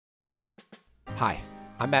Hi,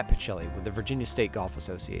 I'm Matt Picilli with the Virginia State Golf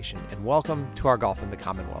Association, and welcome to our Golf in the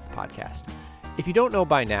Commonwealth podcast. If you don't know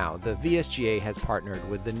by now, the VSGA has partnered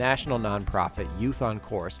with the national nonprofit Youth on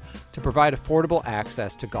Course to provide affordable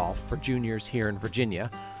access to golf for juniors here in Virginia,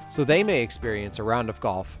 so they may experience a round of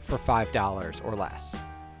golf for $5 or less.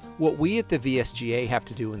 What we at the VSGA have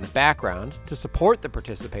to do in the background to support the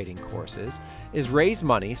participating courses is raise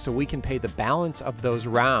money so we can pay the balance of those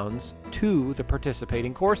rounds to the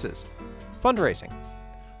participating courses. Fundraising.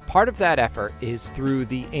 Part of that effort is through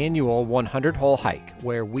the annual 100-hole hike,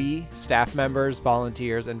 where we, staff members,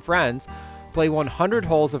 volunteers, and friends play 100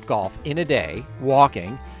 holes of golf in a day,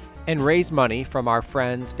 walking, and raise money from our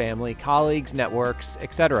friends, family, colleagues, networks,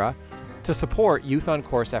 etc., to support Youth on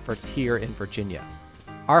Course efforts here in Virginia.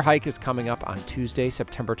 Our hike is coming up on Tuesday,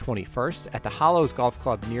 September 21st at the Hollows Golf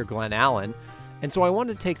Club near Glen Allen, and so I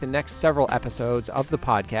wanted to take the next several episodes of the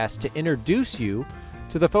podcast to introduce you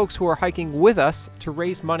to the folks who are hiking with us to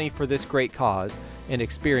raise money for this great cause and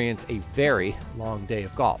experience a very long day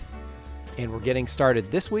of golf. And we're getting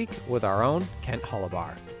started this week with our own Kent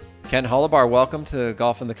Holubar. Kent Holubar, welcome to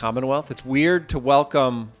Golf in the Commonwealth. It's weird to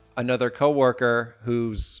welcome another coworker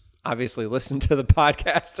who's obviously listened to the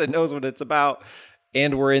podcast and knows what it's about,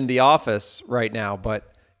 and we're in the office right now, but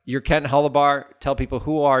you're Kent Holubar. Tell people,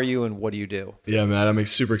 who are you and what do you do? Yeah, Matt, I'm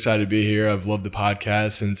super excited to be here. I've loved the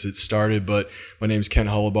podcast since it started, but my name is Kent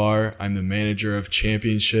Holubar. I'm the manager of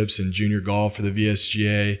championships and junior golf for the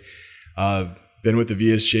VSGA. I've been with the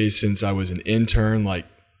VSGA since I was an intern like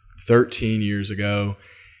 13 years ago,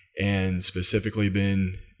 and specifically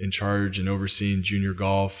been in charge and overseeing junior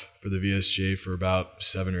golf for the VSGA for about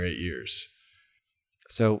 7 or 8 years.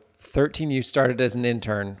 So 13, you started as an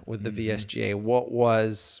intern with the VSGA. What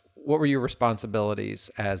were your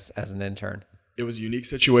responsibilities as an intern? It was a unique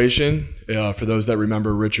situation. For those that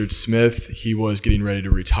remember Richard Smith, he was getting ready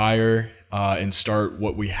to retire and start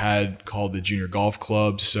what we had called the Junior Golf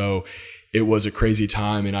Club. So it was a crazy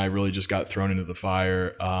time, and I really just got thrown into the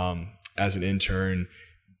fire as an intern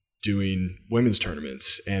doing women's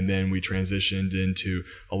tournaments. And then we transitioned into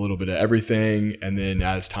a little bit of everything. And then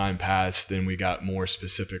as time passed, then we got more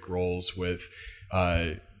specific roles with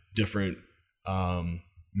different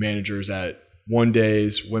managers at one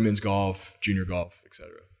days, women's golf, junior golf,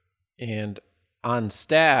 etc. And on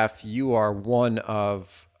staff, you are one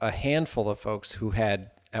of a handful of folks who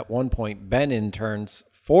had at one point been interns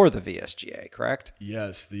for the VSGA, correct?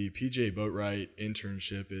 Yes, the PGA Boatwright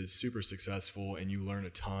internship is super successful, and you learn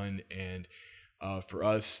a ton. And for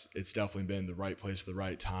us, it's definitely been the right place at the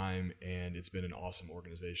right time, and it's been an awesome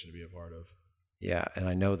organization to be a part of. Yeah, and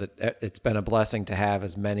I know that it's been a blessing to have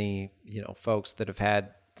as many, folks that have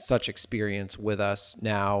had such experience with us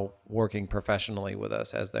now, working professionally with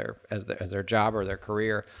us as their job or their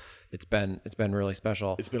career. It's been really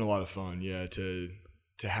special. It's been a lot of fun, yeah. To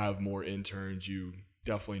have more interns, you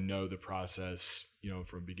definitely know the process,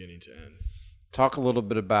 from beginning to end. Talk a little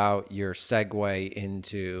bit about your segue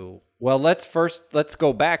into, well, let's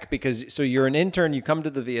go back, because so you're an intern, you come to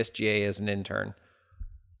the VSGA as an intern.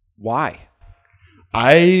 Why?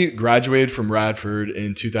 I graduated from Radford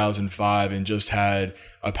in 2005 and just had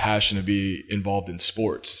a passion to be involved in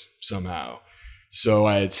sports somehow. So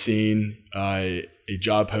I had seen a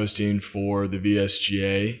job posting for the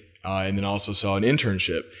VSGA, and then also saw an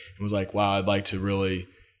internship and was like, wow, I'd like to really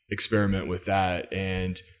experiment with that,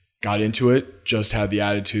 and got into it. Just had the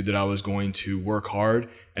attitude that I was going to work hard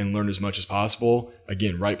and learn as much as possible.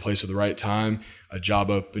 Again, right place at the right time. A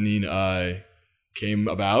job opening came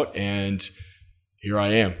about, and here I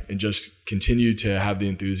am, and just continue to have the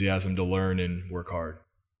enthusiasm to learn and work hard.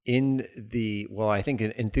 I think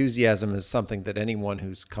enthusiasm is something that anyone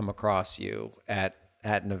who's come across you at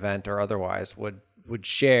an event or otherwise would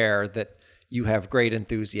share, that you have great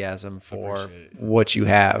enthusiasm for what you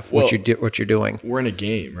have, what you're doing. We're in a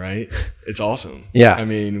game, right? It's awesome. Yeah. I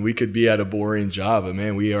mean, we could be at a boring job, but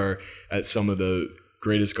man, we are at some of the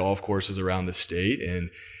greatest golf courses around the state,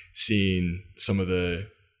 and seeing some of the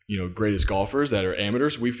greatest golfers that are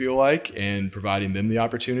amateurs, we feel like, and providing them the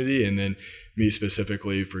opportunity. And then me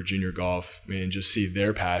specifically for junior golf, man, just see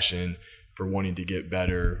their passion for wanting to get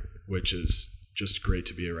better, which is just great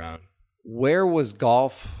to be around. Where was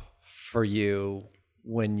golf for you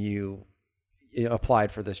when you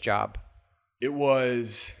applied for this job? It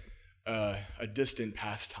was a distant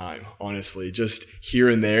pastime, honestly. Just here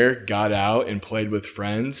and there, got out and played with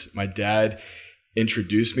friends. My dad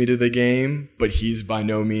introduced me to the game, but he's by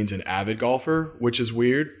no means an avid golfer, which is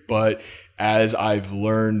weird. But as I've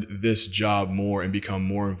learned this job more and become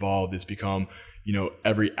more involved, it's become,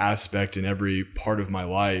 every aspect and every part of my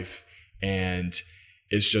life. And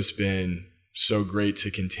it's just been so great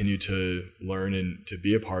to continue to learn and to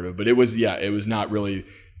be a part of. But it was not really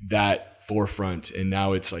that forefront, and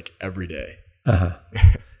now it's like every day. Uh-huh.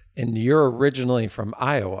 And you're originally from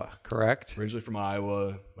Iowa, correct? Originally from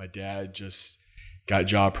Iowa. My dad just got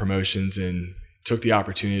job promotions and took the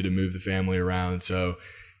opportunity to move the family around. So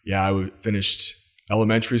yeah, I finished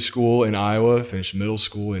elementary school in Iowa, finished middle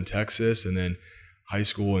school in Texas, and then high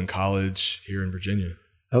school and college here in Virginia.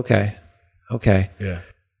 Okay. Yeah.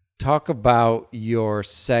 Talk about your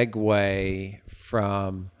segue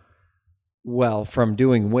from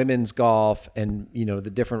doing women's golf and,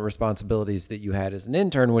 the different responsibilities that you had as an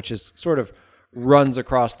intern, which is sort of runs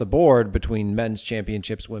across the board between men's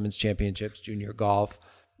championships, women's championships, junior golf,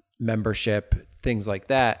 membership, things like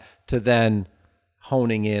that, to then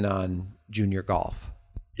honing in on junior golf.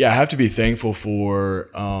 Yeah, I have to be thankful for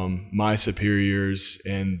my superiors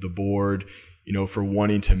and the board, for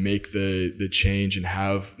wanting to make the change and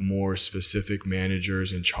have more specific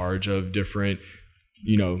managers in charge of different,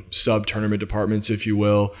 sub-tournament departments, if you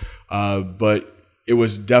will. But it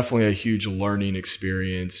was definitely a huge learning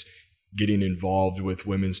experience getting involved with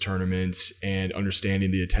women's tournaments and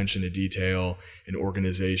understanding the attention to detail and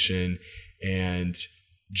organization and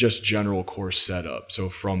just general course setup. So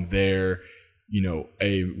from there,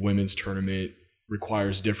 a women's tournament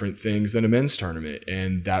requires different things than a men's tournament,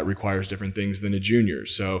 and that requires different things than a junior.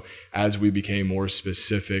 So as we became more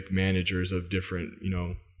specific managers of different,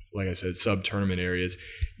 like I said, sub-tournament areas,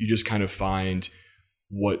 you just kind of find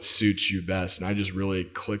what suits you best. And I just really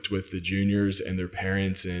clicked with the juniors and their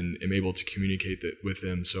parents and am able to communicate that with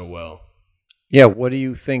them so well. Yeah. What do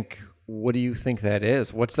you think that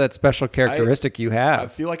is? What's that special characteristic you have? I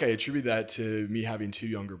feel like I attribute that to me having two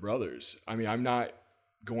younger brothers. I mean, I'm not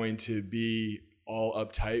going to be all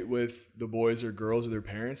uptight with the boys or girls or their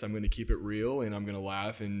parents. I'm going to keep it real, and I'm going to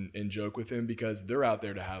laugh and joke with them because they're out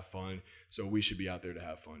there to have fun. So we should be out there to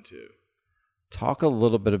have fun too. Talk a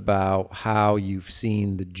little bit about how you've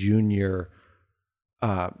seen the junior,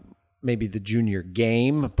 maybe the junior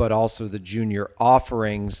game, but also the junior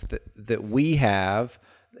offerings that we have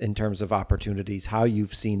in terms of opportunities, how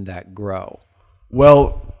you've seen that grow.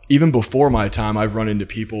 Well, even before my time, I've run into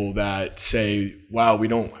people that say, wow, we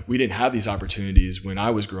didn't have these opportunities when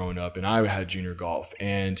I was growing up and I had junior golf.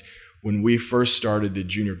 And when we first started the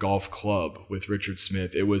junior golf club with Richard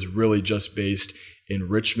Smith, it was really just based in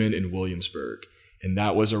Richmond and Williamsburg. And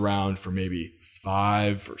that was around for maybe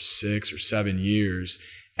 5 or 6 or 7 years.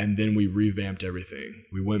 And then we revamped everything.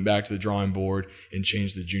 We went back to the drawing board and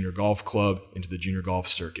changed the junior golf club into the junior golf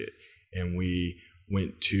circuit. And we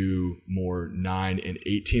went to more 9 and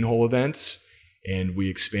 18 hole events, and we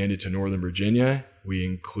expanded to Northern Virginia. We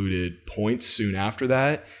included points soon after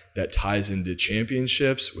that ties into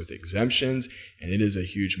championships with exemptions, and it is a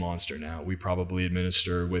huge monster now. We probably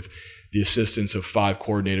administer with the assistance of 5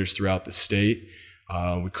 coordinators throughout the state.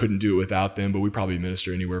 We couldn't do it without them, but we probably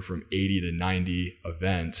administer anywhere from 80 to 90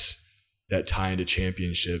 events that tie into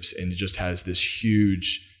championships, and it just has this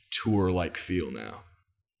huge tour-like feel now.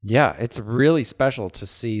 Yeah, it's really special to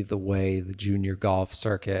see the way the junior golf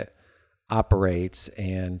circuit operates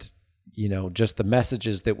and, just the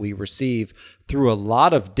messages that we receive through a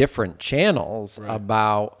lot of different channels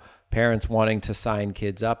about parents wanting to sign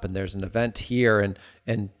kids up. And there's an event here.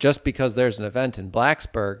 And just because there's an event in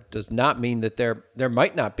Blacksburg does not mean that there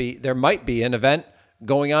might be an event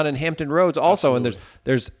going on in Hampton Roads also. Absolutely. And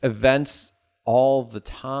there's events all the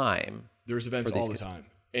time. There's events all the time.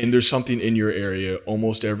 And there's something in your area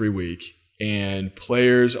almost every week. And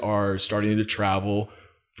players are starting to travel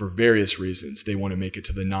for various reasons. They want to make it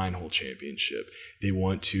to the 9-hole championship. They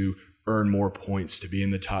want to earn more points to be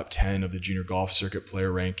in the top 10 of the junior golf circuit player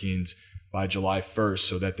rankings by July 1st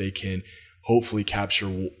so that they can hopefully capture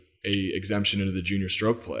a exemption into the junior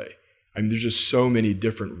stroke play. I mean, there's just so many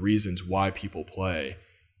different reasons why people play,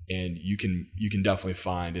 and you can definitely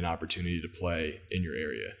find an opportunity to play in your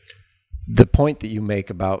area. The point that you make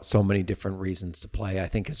about so many different reasons to play, I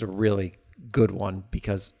think, is a really good one,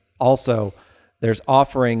 because also there's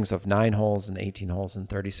offerings of 9 holes and 18 holes and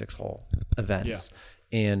 36 hole events.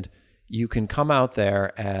 Yeah. And you can come out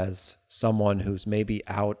there as someone who's maybe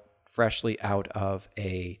freshly out of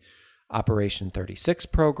a Operation 36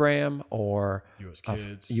 program or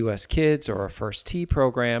US Kids or a First Tee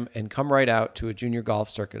program, and come right out to a junior golf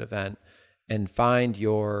circuit event and find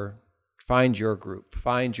your group,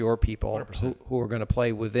 find your people who are going to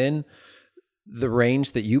play within the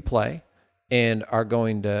range that you play and are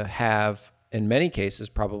going to have, in many cases,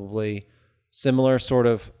 probably similar sort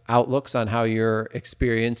of outlooks on how you're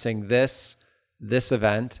experiencing this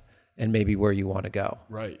event, and maybe where you want to go.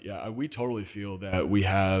 Right. Yeah. We totally feel that we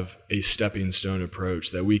have a stepping stone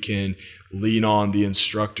approach, that we can lean on the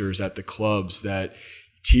instructors at the clubs that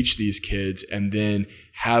teach these kids and then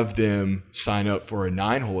have them sign up for a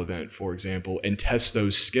 9-hole event, for example, and test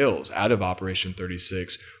those skills out of Operation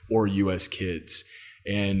 36 or US Kids.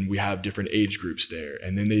 And we have different age groups there.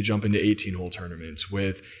 And then they jump into 18-hole tournaments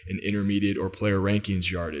with an intermediate or player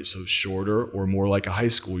rankings yardage, so shorter or more like a high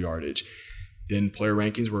school yardage. Then player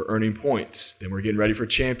rankings, we're earning points. Then we're getting ready for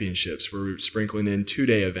championships. We're sprinkling in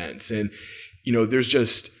 2-day events. And, there's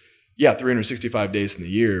just, 365 days in the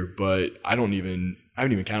year, but I haven't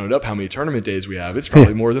even counted up how many tournament days we have. It's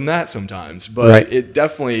probably more than that sometimes. But It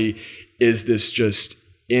definitely is this just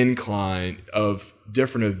incline of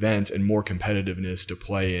different events and more competitiveness to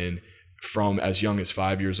play in from as young as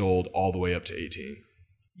 5 years old all the way up to 18.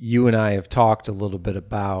 You and I have talked a little bit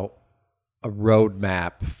about a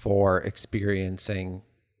roadmap for experiencing,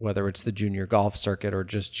 whether it's the junior golf circuit or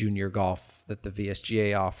just junior golf that the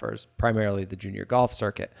VSGA offers, primarily the junior golf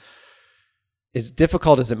circuit. As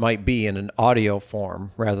difficult as it might be in an audio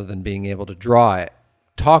form rather than being able to draw it,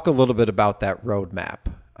 talk a little bit about that roadmap.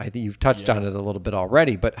 I think you've touched on it a little bit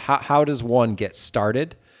already, but how does one get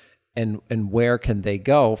started, and where can they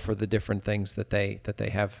go for the different things that they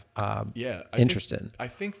have interest in? I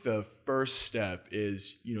think the first step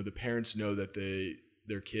is, the parents know that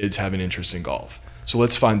their kids have an interest in golf. So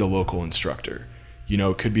let's find the local instructor.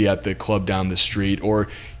 It could be at the club down the street, or,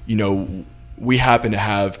 we happen to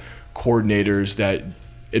have coordinators that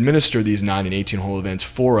administer these 9 and 18-hole events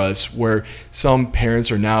for us, where some parents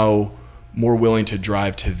are now more willing to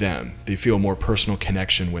drive to them. They feel a more personal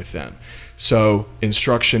connection with them. So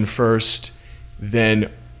instruction first,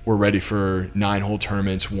 then we're ready for 9-hole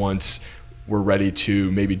tournaments once we're ready to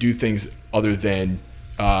maybe do things other than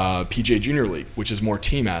PGA Junior League, which is more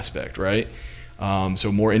team aspect, right? So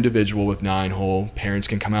more individual with 9-hole. Parents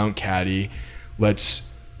can come out and caddy. Let's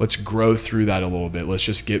grow through that a little bit. Let's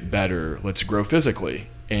just get better. Let's grow physically.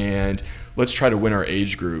 And let's try to win our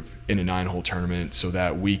age group in a 9-hole tournament so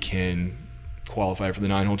that we can qualify for the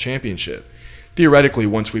 9-hole championship. Theoretically,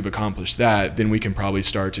 once we've accomplished that, then we can probably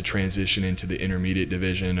start to transition into the intermediate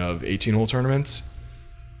division of 18-hole tournaments.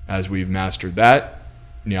 As we've mastered that,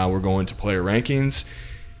 now we're going to player rankings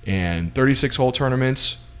and 36-hole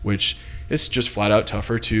tournaments, which it's just flat out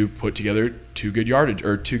tougher to put together 2 good yardage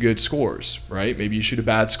or 2 good scores, right? Maybe you shoot a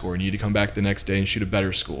bad score and you need to come back the next day and shoot a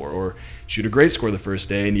better score, or shoot a great score the first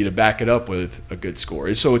day and need to back it up with a good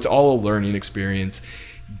score. So it's all a learning experience,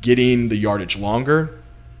 getting the yardage longer,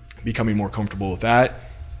 becoming more comfortable with that,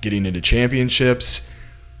 getting into championships.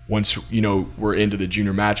 Once, we're into the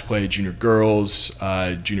junior match play, junior girls,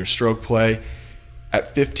 junior stroke play.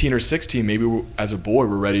 At 15 or 16, maybe as a boy,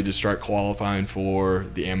 we're ready to start qualifying for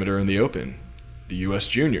the amateur and the open, the US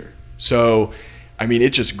Junior. So, it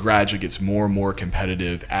just gradually gets more and more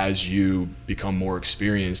competitive as you become more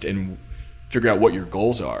experienced and figure out what your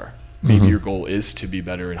goals are. Maybe your goal is to be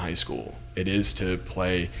better in high school. It is to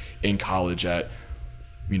play in college at,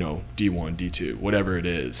 D1, D2, whatever it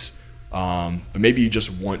is. But maybe you just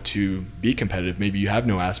want to be competitive. Maybe you have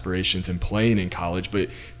no aspirations in playing in college, but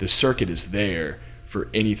the circuit is there for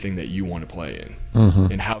anything that you want to play in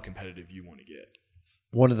and how competitive you want to get.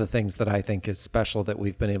 One of the things that I think is special that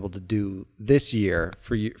we've been able to do this year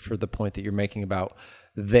for you, for the point that you're making about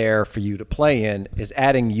there for you to play in, is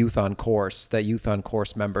adding Youth on Course, that Youth on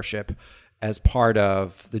Course membership as part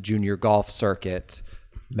of the junior golf circuit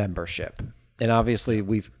membership. And obviously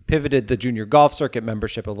we've pivoted the junior golf circuit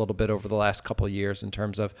membership a little bit over the last couple of years in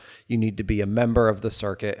terms of you need to be a member of the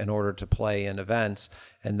circuit in order to play in events.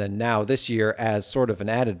 And then now this year, as sort of an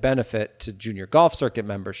added benefit to junior golf circuit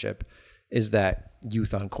membership, is that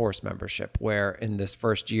Youth on Course membership, where in this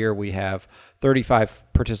first year we have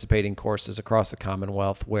 35 participating courses across the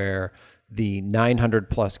Commonwealth, where the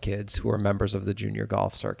 900 plus kids who are members of the junior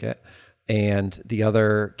golf circuit and the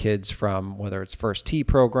other kids from whether it's first tee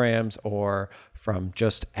programs or from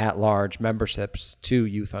just at-large memberships to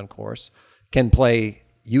Youth on Course can play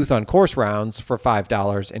Youth on Course rounds for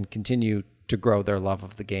 $5 and continue to grow their love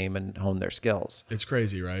of the game and hone their skills. It's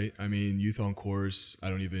crazy, right? Youth on Course, I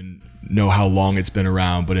don't even know how long it's been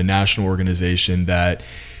around, but a national organization that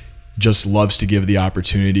just loves to give the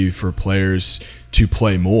opportunity for players to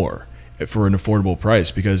play more for an affordable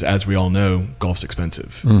price, because as we all know, golf's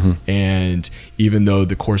expensive. And even though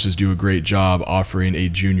the courses do a great job offering a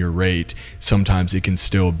junior rate, sometimes it can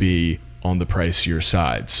still be on the pricier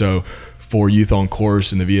side. So for Youth on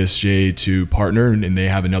Course and the VSGA to partner, and they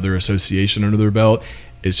have another association under their belt,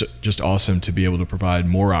 it's just awesome to be able to provide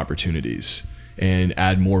more opportunities and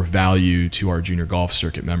add more value to our junior golf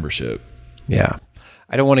circuit membership. Yeah.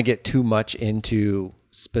 I don't want to get too much into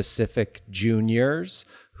specific juniors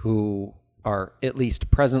who are at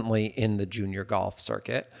least presently in the junior golf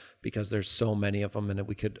circuit, because there's so many of them and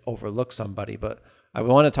we could overlook somebody. But I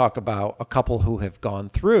want to talk about a couple who have gone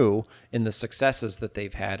through in the successes that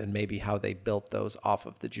they've had and maybe how they built those off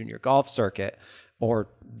of the junior golf circuit or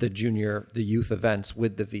the youth events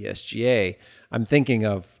with the VSGA. I'm thinking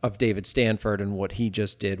of David Stanford and what he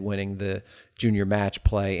just did, winning the junior match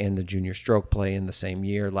play and the junior stroke play in the same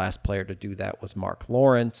year. Last player to do that was Mark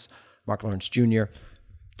Lawrence Jr.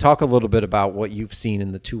 Talk a little bit about what you've seen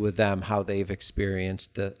in the two of them, how they've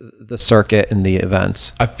experienced the circuit and the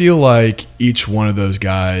events. I feel like each one of those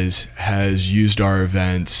guys has used our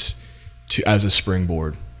events as a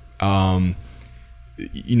springboard.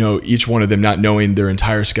 Each one of them, not knowing their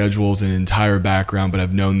entire schedules and entire background, but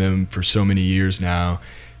I've known them for so many years now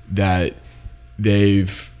that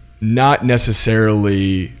they've not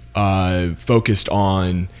necessarily focused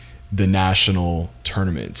on the national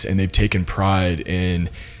tournaments, and they've taken pride in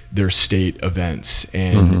their state events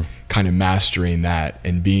and kind of mastering that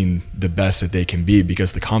and being the best that they can be,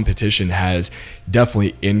 because the competition has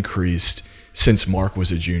definitely increased since Mark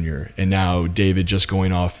was a junior and now David just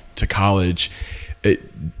going off to college.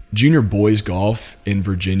 Junior boys golf in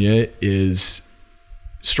Virginia is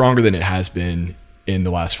stronger than it has been in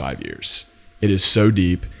the last 5 years. It is so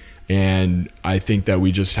deep, and I think that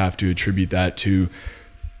we just have to attribute that to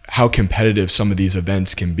how competitive some of these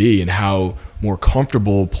events can be and how more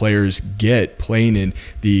comfortable players get playing in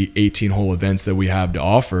the 18-hole events that we have to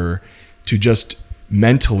offer, to just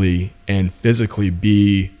mentally and physically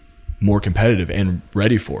be more competitive and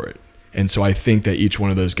ready for it. And so I think that each one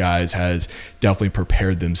of those guys has definitely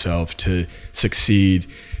prepared themselves to succeed.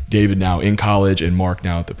 David now in college and Mark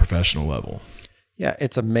now at the professional level. Yeah,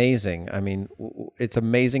 it's amazing. I mean, it's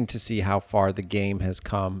amazing to see how far the game has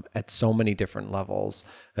come at so many different levels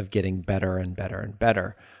of getting better and better and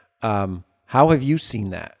better. How have you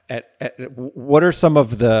seen that? What are some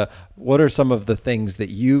of the things that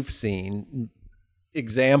you've seen,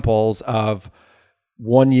 examples of?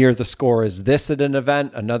 One year the score is this at an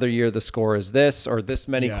event, another year the score is this, or this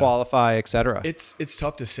many qualify, et cetera. It's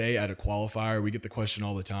tough to say at a qualifier. We get the question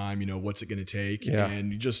all the time, what's it going to take? Yeah.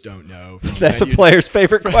 And you just don't know. That's a player's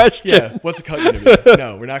favorite question. Yeah, what's the cut going to be?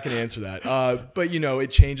 No, we're not going to answer that. But, it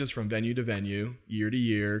changes from venue to venue, year to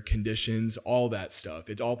year, conditions, all that stuff.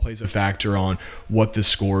 It all plays a factor on what the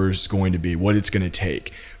score is going to be, what it's going to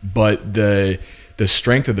take. But the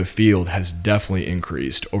strength of the field has definitely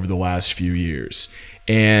increased over the last few years.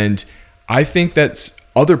 And I think that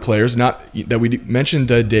other players, not that we mentioned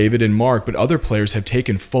David and Mark, but other players have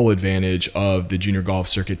taken full advantage of the junior golf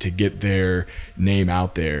circuit to get their name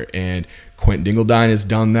out there. And Quentin Dingledine has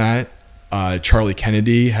done that. Charlie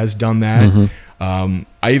Kennedy has done that.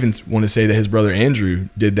 I even want to say that his brother Andrew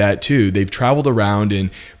did that too. They've traveled around and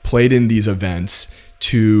played in these events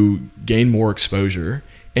to gain more exposure.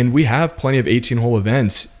 And we have plenty of 18-hole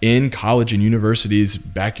events in college and universities'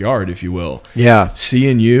 backyard, if you will. Yeah.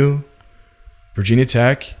 CNU, Virginia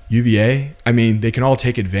Tech, UVA. I mean, they can all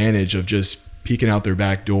take advantage of just peeking out their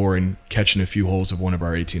back door and catching a few holes of one of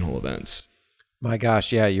our 18-hole events. My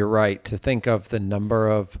gosh, yeah, you're right. To think of the number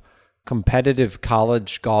of competitive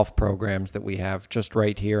college golf programs that we have just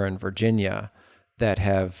right here in Virginia that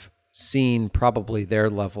have seen probably their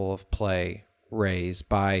level of play raise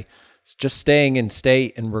by just staying in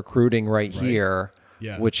state and recruiting right here,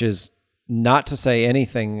 which is not to say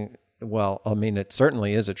anything. Well, I mean, it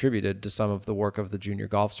certainly is attributed to some of the work of the junior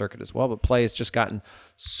golf circuit as well, but play has just gotten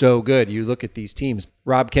so good. You look at these teams.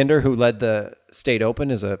 Rob Kinder, who led the state open,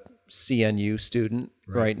 is a CNU student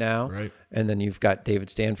right now. Right. And then you've got David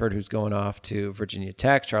Stanford, who's going off to Virginia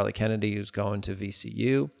Tech, Charlie Kennedy, who's going to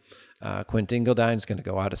VCU. Quint Dingledine is going to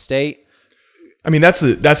go out of state. I mean, that's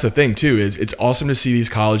the thing too, is it's awesome to see these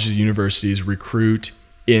colleges and universities recruit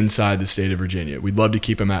inside the state of Virginia. We'd love to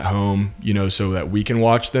keep them at home, so that we can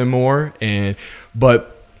watch them more.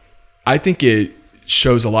 But I think it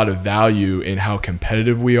shows a lot of value in how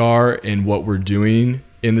competitive we are and what we're doing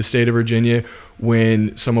in the state of Virginia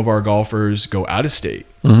when some of our golfers go out of state.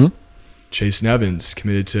 Chase Nevins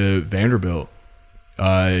committed to Vanderbilt,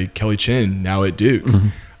 Kelly Chin now at Duke.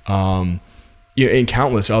 And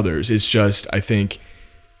countless others. It's just, I think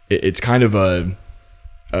it's kind of a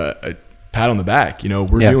pat on the back.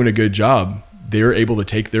 We're doing a good job. They're able to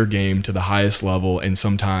take their game to the highest level, and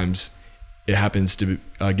sometimes it happens to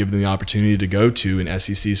give them the opportunity to go to an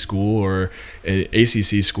SEC school or an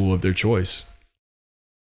ACC school of their choice.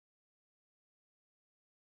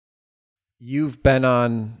 You've been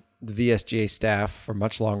on the VSGA staff for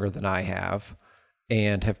much longer than I have,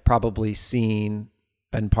 and have probably seen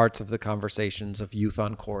been parts of the conversations of youth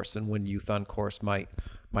on course and when youth on course might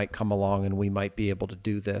come along and we might be able to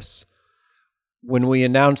do this. When we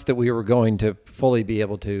announced that we were going to fully be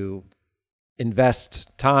able to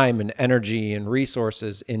invest time and energy and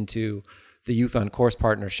resources into the Youth on Course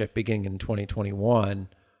partnership beginning in 2021,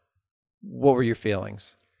 what were your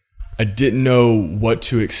feelings? I didn't know what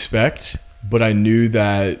to expect, but I knew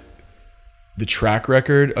that the track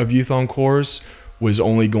record of Youth on Course was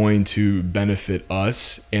only going to benefit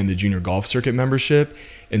us and the junior golf circuit membership.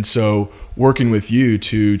 And so working with you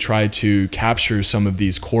to try to capture some of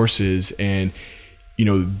these courses, and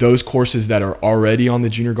those courses that are already on the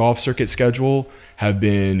junior golf circuit schedule have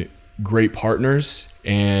been great partners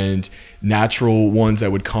and natural ones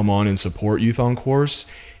that would come on and support Youth on Course.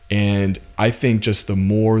 And I think just the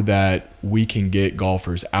more that we can get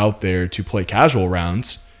golfers out there to play casual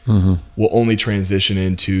rounds, will only transition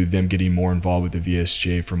into them getting more involved with the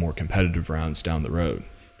VSGA for more competitive rounds down the road.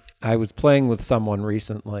 I was playing with someone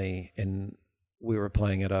recently, and we were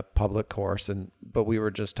playing at a public course, but we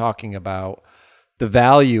were just talking about the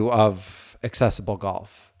value of accessible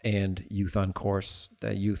golf and youth on course,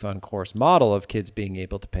 the youth on course model of kids being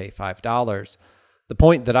able to pay $5. The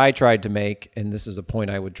point that I tried to make, and this is a point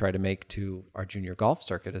I would try to make to our junior golf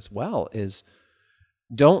circuit as well, is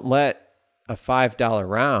don't let a $5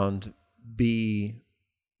 round be,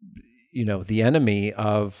 the enemy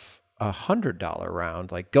of $100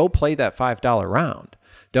 round. Like, go play that $5 round.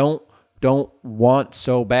 Don't want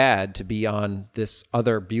so bad to be on this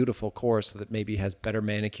other beautiful course that maybe has better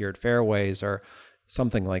manicured fairways or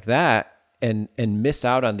something like that, and miss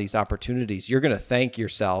out on these opportunities. You're going to thank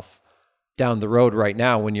yourself down the road right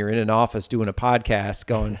now when you're in an office doing a podcast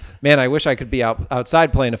going, man, I wish I could be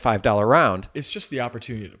outside playing a $5 round. It's just the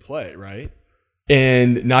opportunity to play, right?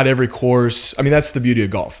 And not every course, that's the beauty of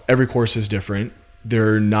golf. Every course is different.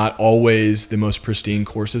 They're not always the most pristine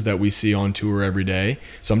courses that we see on tour every day.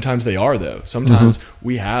 Sometimes they are, though. Sometimes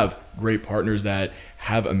we have great partners that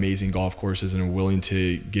have amazing golf courses and are willing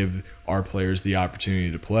to give our players the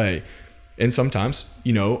opportunity to play. And sometimes,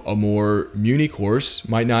 a more muni course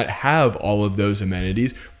might not have all of those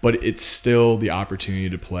amenities, but it's still the opportunity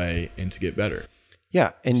to play and to get better.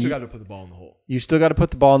 Yeah. And you still got to put the ball in the hole. You still got to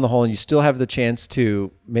put the ball in the hole, and you still have the chance to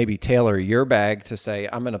maybe tailor your bag to say,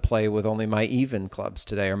 I'm going to play with only my even clubs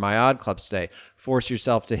today or my odd clubs today. Force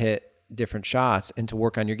yourself to hit different shots and to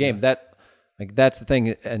work on your game. Yeah. That's the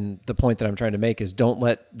thing. And the point that I'm trying to make is don't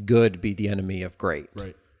let good be the enemy of great.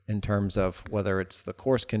 Right. In terms of whether it's the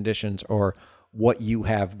course conditions or what you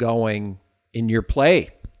have going in your play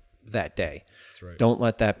that day. That's right. Don't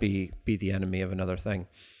let that be the enemy of another thing.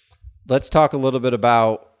 Let's talk a little bit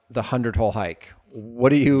about the 100-hole hike.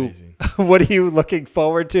 What are you looking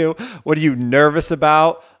forward to? What are you nervous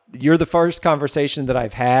about? You're the first conversation that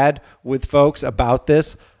I've had with folks about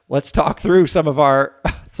this. Let's talk through some of our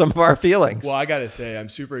feelings. Well, I got to say, I'm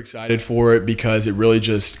super excited for it because it really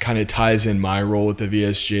just kind of ties in my role with the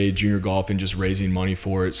VSGA junior golf and just raising money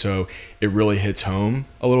for it. So it really hits home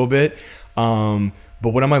a little bit. But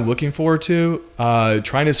what am I looking forward to?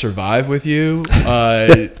 Trying to survive with you,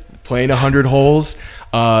 playing 100 holes,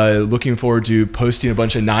 looking forward to posting a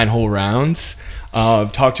bunch of 9-hole rounds.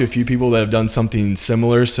 I've talked to a few people that have done something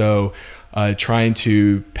similar. So trying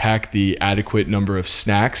to pack the adequate number of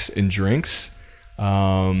snacks and drinks.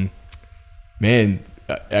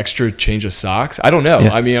 Extra change of socks. I don't know.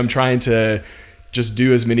 Yeah. I'm trying to just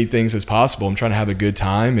do as many things as possible. I'm trying to have a good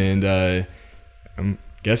time and I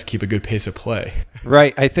guess keep a good pace of play.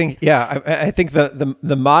 Right. I think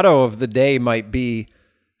the motto of the day might be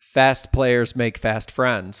fast players make fast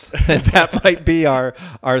friends. That might be our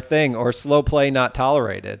thing, or slow play not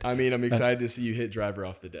tolerated. I'm excited to see you hit driver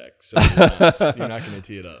off the deck. So you're not going to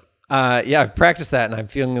tee it up. I've practiced that, and I'm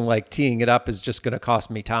feeling like teeing it up is just going to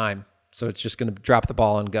cost me time. So it's just going to drop the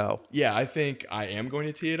ball and go. Yeah, I think I am going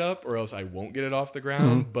to tee it up, or else I won't get it off the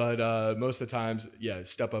ground. But most of the times,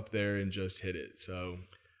 step up there and just hit it. So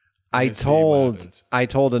I told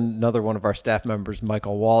another one of our staff members,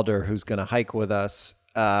 Michael Walder, who's going to hike with us.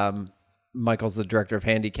 Michael's the director of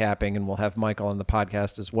handicapping, and we'll have Michael on the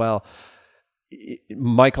podcast as well.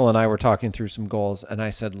 Michael and I were talking through some goals, and I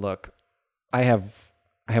said, look, I have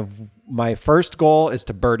my first goal is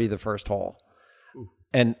to birdie the first hole. Ooh.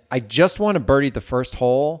 And I just want to birdie the first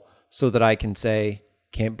hole so that I can say,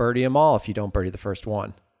 can't birdie them all if you don't birdie the first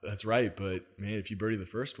one. That's right. But man, if you birdie the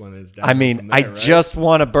first one, it's down. I just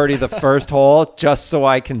want to birdie the first hole just so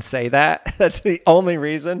I can say that. That's the only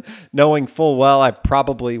reason, knowing full well I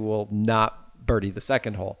probably will not birdie the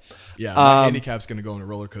second hole. Yeah, my handicap's going to go on a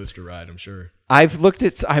roller coaster ride, I'm sure. I've looked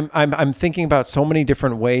at. I'm thinking about so many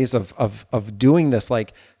different ways of doing this.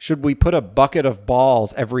 Like, should we put a bucket of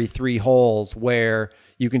balls every 3 holes where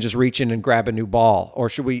you can just reach in and grab a new ball, or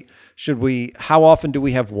should we? How often do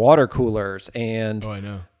we have water coolers? And I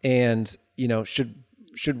know. And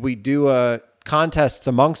should we do contests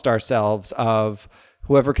amongst ourselves of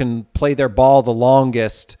whoever can play their ball the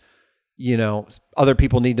longest? Other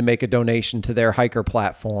people need to make a donation to their hiker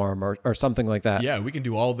platform or something like that. Yeah, we can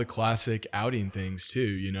do all the classic outing things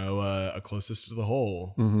too, a closest to the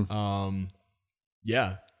hole. Mm-hmm.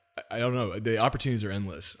 Yeah, I don't know. The opportunities are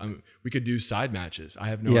endless. We could do side matches. I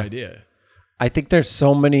have no idea. I think there's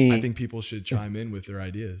so many. I think people should chime in with their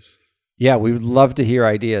ideas. Yeah, we would love to hear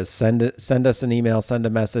ideas. Send us an email, send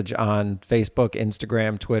a message on Facebook,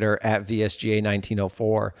 Instagram, Twitter at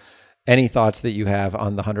VSGA1904. Any thoughts that you have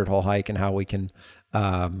on the 100-hole hike and how we can,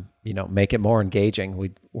 make it more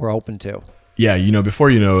engaging, we're open to. Yeah, before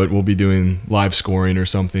you know it, we'll be doing live scoring or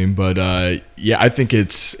something. But I think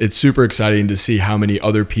it's super exciting to see how many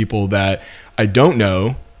other people that I don't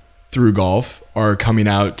know through golf are coming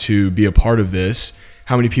out to be a part of this.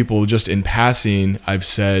 How many people just in passing I've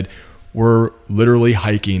said we're literally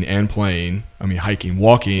hiking and playing.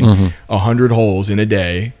 Walking 100 holes in a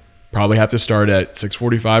day. Probably have to start at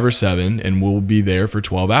 6:45 or 7, and we'll be there for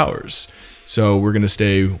 12 hours. So we're going to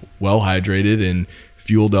stay well hydrated and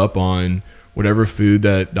fueled up on whatever food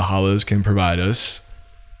that the Hollows can provide us.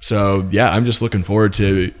 So yeah, I'm just looking forward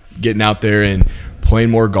to getting out there and playing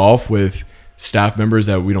more golf with staff members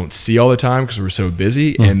that we don't see all the time because we're so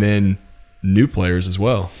busy, and then new players as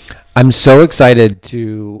well. I'm so excited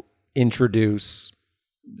to introduce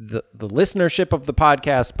the listenership of the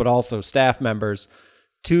podcast, but also staff members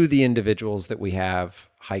to the individuals that we have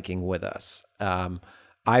hiking with us.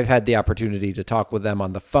 I've had the opportunity to talk with them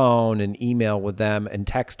on the phone and email with them and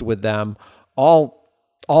text with them all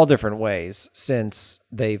different ways since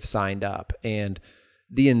they've signed up. And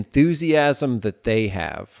the enthusiasm that they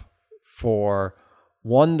have for,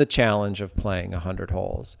 1, the challenge of playing 100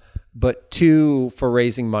 holes, but 2, for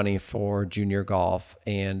raising money for junior golf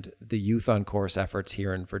and the Youth on Course efforts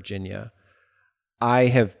here in Virginia, I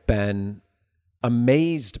have been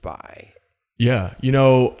amazed by. Yeah,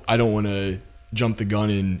 I don't want to jump the gun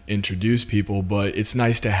and introduce people, but it's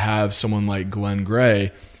nice to have someone like Glenn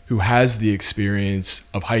Gray who has the experience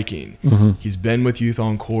of hiking. Mm-hmm. He's been with Youth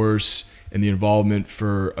on Course and the involvement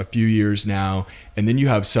for a few years now. And then you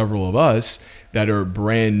have several of us that are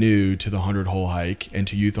brand new to the 100-hole hike and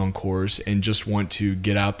to Youth on Course and just want to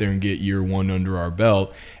get out there and get year 1 under our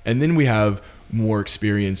belt. And then we have more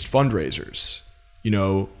experienced fundraisers,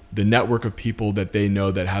 the network of people that they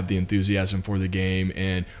know that have the enthusiasm for the game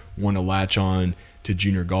and want to latch on to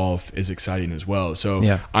junior golf is exciting as well.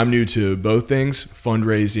 So I'm new to both things,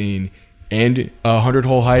 fundraising and a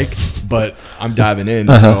 100-hole hike, but I'm diving in.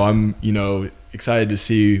 So I'm, excited to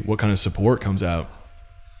see what kind of support comes out.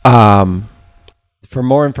 For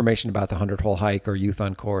more information about the 100-hole hike or Youth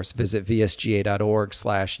on Course, visit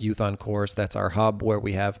vsga.org/Youth on Course. That's our hub where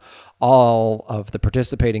we have all of the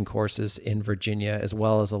participating courses in Virginia, as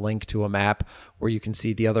well as a link to a map where you can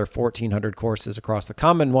see the other 1,400 courses across the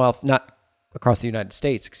Commonwealth, not across the United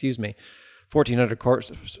States, 1,400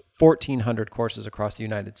 courses across the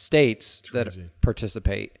United States that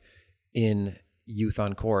participate in Youth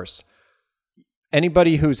on Course.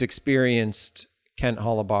 Anybody who's experienced Kent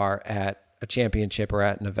Holubar at a championship or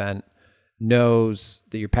at an event knows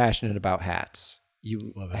that you're passionate about hats.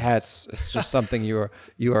 You love hats. It's just something you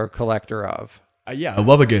are a collector of. Yeah, I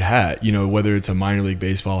love a good hat, whether it's a minor league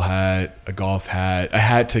baseball hat, a golf hat, a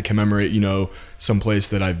hat to commemorate, some place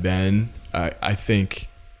that I've been. I think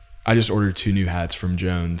I just ordered 2 new hats from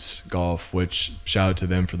Jones Golf, which shout out to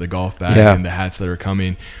them for the golf bag and the hats that are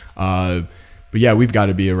coming. But yeah, we've got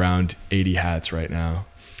to be around 80 hats right now.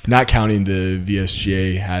 Not counting the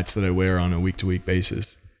VSGA hats that I wear on a week-to-week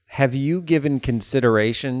basis. Have you given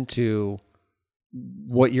consideration to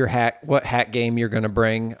what hat game you're going to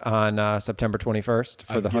bring on September 21st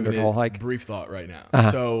for the 100-hole hike? Brief thought right now.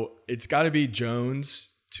 So it's got to be Jones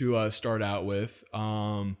to start out with.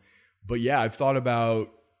 But yeah, I've thought about,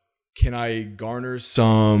 can I garner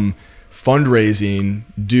some fundraising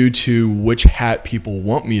due to which hat people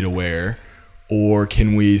want me to wear? Or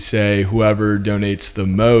can we say whoever donates the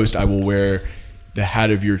most, I will wear the hat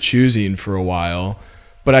of your choosing for a while.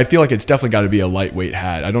 But I feel like it's definitely got to be a lightweight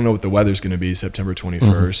hat. I don't know what the weather's going to be September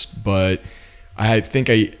 21st, but I think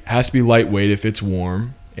it has to be lightweight if it's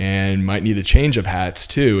warm, and might need a change of hats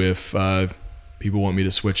too if people want me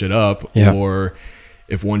to switch it up or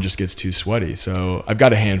if one just gets too sweaty. So I've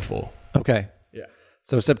got a handful. Okay. Yeah.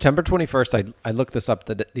 So September 21st, I looked this up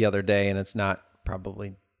the other day, and it's not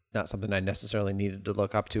probably not something I necessarily needed to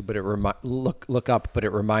look up to, but it look up, but it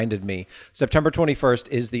reminded me September 21st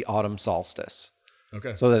is the autumn solstice.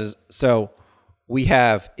 Okay. So we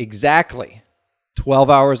have exactly 12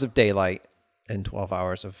 hours of daylight and 12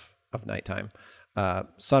 hours of nighttime.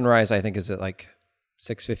 Sunrise, I think, is at like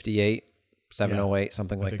 6:58, 7:08,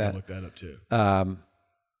 something like that. I looked that up too.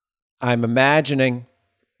 I'm imagining,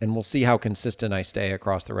 and we'll see how consistent I stay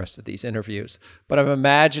across the rest of these interviews, but I'm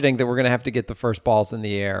imagining that we're going to have to get the first balls in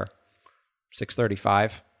the air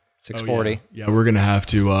 6:35, 6:40. Yeah, we're going to have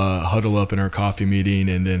to huddle up in our coffee meeting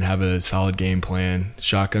and then have a solid game plan,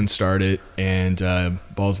 shotgun start it, and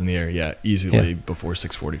balls in the air, easily before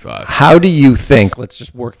 6:45. How do you think, let's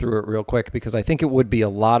just work through it real quick, because I think it would be a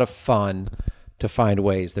lot of fun to find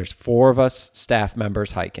ways. There's 4 of us staff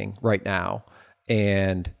members hiking right now,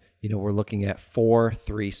 and we're looking at 4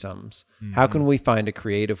 threesomes. Mm-hmm. How can we find a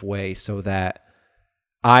creative way so that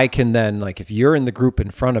I can then, like, if you're in the group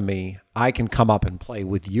in front of me, I can come up and play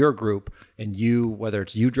with your group, and whether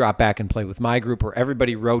it's you drop back and play with my group, or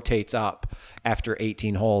everybody rotates up after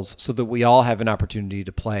 18 holes so that we all have an opportunity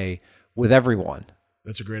to play with everyone.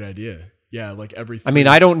 That's a great idea. Yeah, like everything. I mean,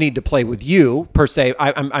 I don't need to play with you per se.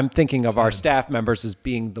 I'm thinking of our staff members as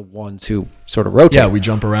being the ones who sort of rotate. Yeah, we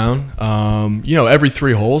jump around. Every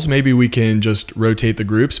 3 holes, maybe we can just rotate the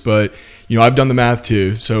groups. But I've done the math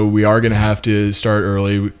too, so we are going to have to start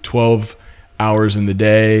early. 12 hours in the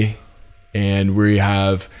day, and we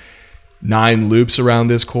have 9 loops around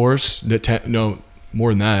this course.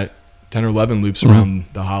 More than that, 10 or 11 loops around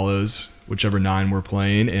the hollows, whichever 9 we're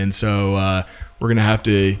playing, and so. We're going to have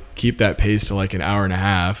to keep that pace to like an hour and a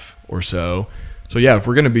half or so. So yeah, if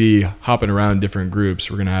we're going to be hopping around different groups,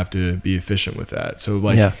 we're going to have to be efficient with that. So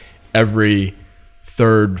every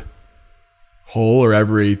 3rd hole or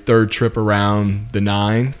every 3rd trip around the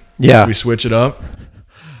 9, we switch it up.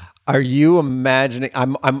 Are you imagining,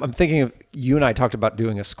 I'm thinking of, you and I talked about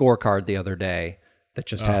doing a scorecard the other day that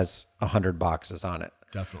just has 100 boxes on it.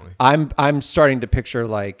 Definitely. I'm starting to picture,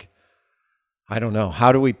 like, I don't know.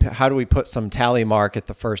 How do we put some tally mark at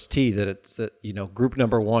the first tee that group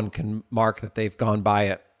number 1 can mark that they've gone by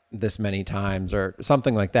it this many times or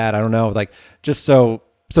something like that. I don't know, like, just so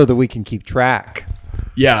that we can keep track.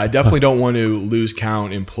 Yeah, I definitely don't want to lose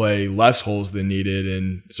count and play less holes than needed,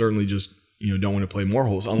 and certainly just don't want to play more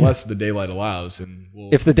holes unless the daylight allows. And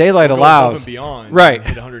if the daylight allows, and beyond, right,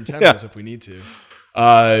 hit 110 holes if we need to.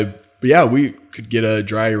 But yeah, we could get a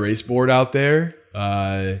dry erase board out there.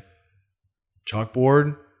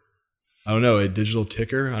 Chalkboard. I don't know, a digital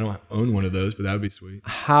ticker. I don't own one of those, but that would be sweet.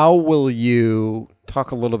 How will you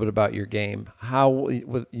talk a little bit about your game?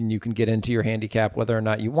 You can get into your handicap whether or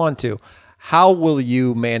not you want to. How will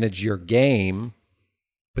you manage your game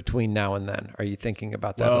between now and then? Are you thinking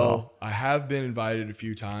about that at all? I have been invited a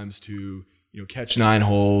few times to catch 9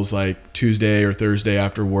 holes like Tuesday or Thursday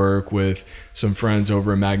after work with some friends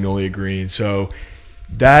over in Magnolia Green. So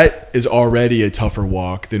that is already a tougher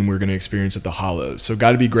walk than we're going to experience at the Hollows. So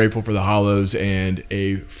got to be grateful for the Hollows and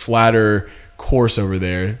a flatter course over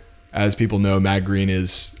there. As people know, Mag Green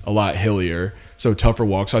is a lot hillier, so tougher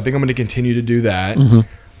walk. So I think I'm going to continue to do that.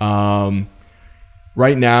 Mm-hmm.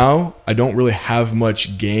 Right now, I don't really have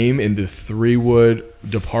much game in the 3-wood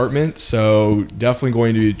department, so definitely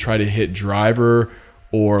going to try to hit driver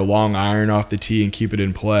or long iron off the tee and keep it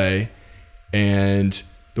in play. And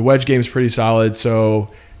the wedge game is pretty solid, so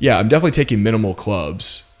yeah, I'm definitely taking minimal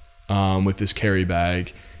clubs with this carry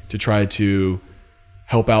bag to try to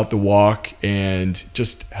help out the walk and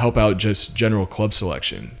just help out just general club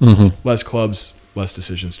selection. Mm-hmm. Less clubs, less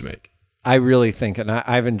decisions to make. I really think, and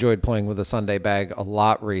I've enjoyed playing with a Sunday bag a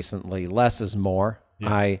lot recently. Less is more.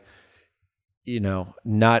 Yeah.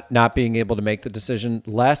 Not being able to make the decision.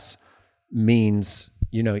 Less means,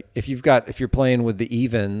 if you're playing with the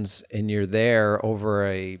evens and you're there over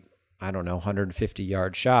a,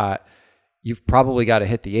 150-yard shot, you've probably got to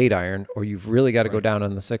hit the 8-iron, or you've really got to go down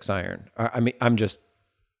on the 6-iron. I mean, I'm just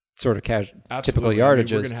sort of casual, typical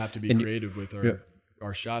yardages. We're going to have to be creative with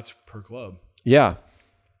our shots per club. Yeah.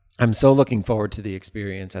 I'm so looking forward to the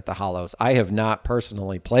experience at the Hollows. I have not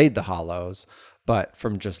personally played the Hollows, but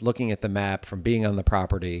from just looking at the map, from being on the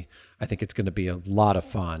property, I think it's going to be a lot of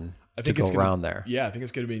fun to go around there. Yeah, I think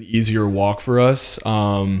it's going to be an easier walk for us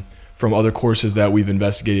from other courses that we've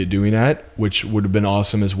investigated doing at, which would have been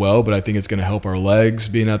awesome as well. But I think it's going to help our legs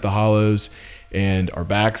being at the Hollows and our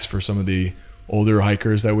backs for some of the older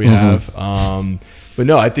hikers that we have. But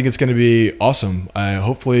no, I think it's going to be awesome.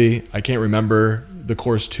 Hopefully, I can't remember the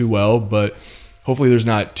course too well, but hopefully there's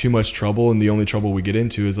not too much trouble, and the only trouble we get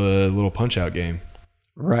into is a little punch-out game.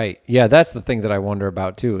 Right. Yeah, that's the thing that I wonder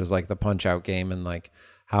about too, is like the punch-out game and like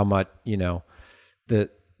how much,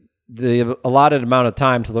 the allotted amount of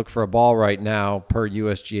time to look for a ball right now per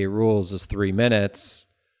USGA rules is 3 minutes.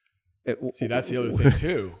 See, that's the other thing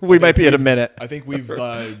too. We might be at a minute. I think we've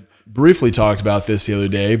briefly talked about this the other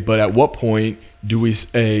day, but at what point do we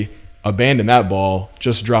say abandon that ball,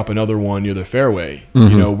 just drop another one near the fairway?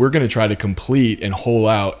 Mm-hmm. We're going to try to complete and hole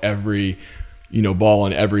out every, ball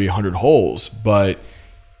on every 100 holes. But,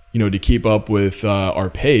 to keep up with our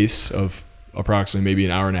pace of approximately maybe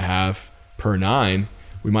an hour and a half per 9,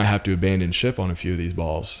 we might have to abandon ship on a few of these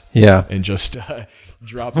balls. Yeah. And just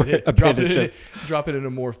drop it in a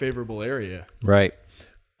more favorable area. Right.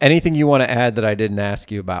 Anything you want to add that I didn't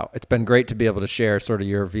ask you about? It's been great to be able to share sort of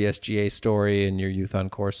your VSGA story and your Youth on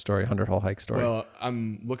Course story, 100-hole hike story. Well,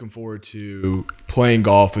 I'm looking forward to playing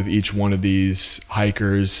golf with each one of these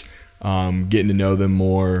hikers, getting to know them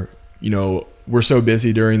more. We're so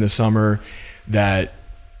busy during the summer that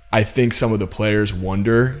I think some of the players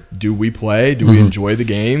wonder, do we play? Do we enjoy the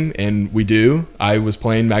game? And we do. I was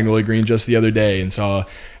playing Magnolia Green just the other day and saw,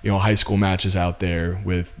 high school matches out there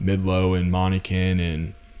with Midlow and Monacan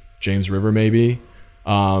and James River maybe.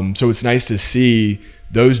 So it's nice to see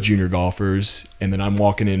those junior golfers, and then I'm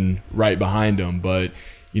walking in right behind them. But,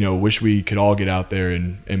 wish we could all get out there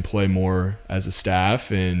and play more as a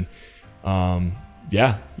staff. And,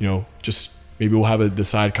 just maybe we'll have the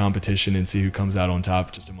side competition and see who comes out on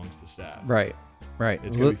top just amongst the staff. Right.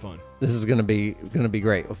 It's going to be fun. This is going to be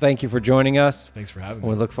great. Well, thank you for joining us. Thanks for having me.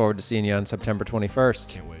 We look forward to seeing you on September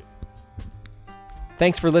 21st. Can't wait.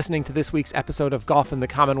 Thanks for listening to this week's episode of Golf in the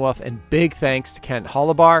Commonwealth, and big thanks to Kent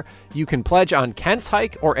Holubar. You can pledge on Kent's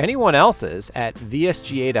hike or anyone else's at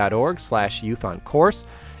vsga.org/youthoncourse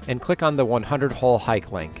and click on the 100-hole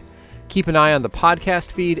hike link. Keep an eye on the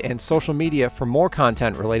podcast feed and social media for more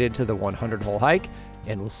content related to the 100-hole hike,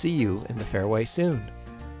 and we'll see you in the fairway soon.